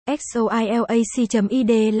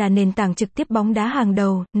Xoilac.id là nền tảng trực tiếp bóng đá hàng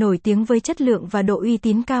đầu, nổi tiếng với chất lượng và độ uy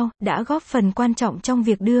tín cao, đã góp phần quan trọng trong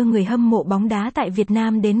việc đưa người hâm mộ bóng đá tại Việt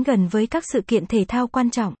Nam đến gần với các sự kiện thể thao quan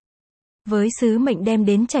trọng. Với sứ mệnh đem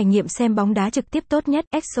đến trải nghiệm xem bóng đá trực tiếp tốt nhất,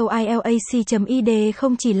 Xoilac.id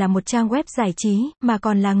không chỉ là một trang web giải trí, mà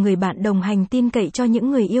còn là người bạn đồng hành tin cậy cho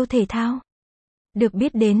những người yêu thể thao. Được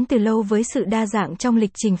biết đến từ lâu với sự đa dạng trong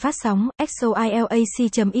lịch trình phát sóng,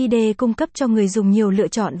 Xoilac.id cung cấp cho người dùng nhiều lựa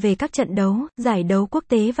chọn về các trận đấu, giải đấu quốc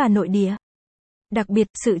tế và nội địa. Đặc biệt,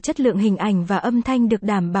 sự chất lượng hình ảnh và âm thanh được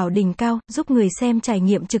đảm bảo đỉnh cao, giúp người xem trải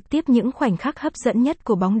nghiệm trực tiếp những khoảnh khắc hấp dẫn nhất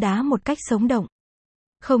của bóng đá một cách sống động.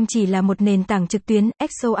 Không chỉ là một nền tảng trực tuyến,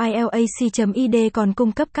 Xoilac.id còn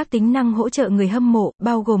cung cấp các tính năng hỗ trợ người hâm mộ,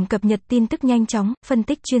 bao gồm cập nhật tin tức nhanh chóng, phân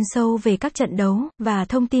tích chuyên sâu về các trận đấu, và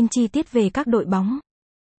thông tin chi tiết về các đội bóng.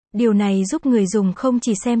 Điều này giúp người dùng không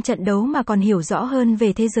chỉ xem trận đấu mà còn hiểu rõ hơn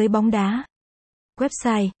về thế giới bóng đá.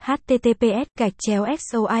 Website: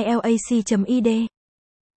 https://xoilac.id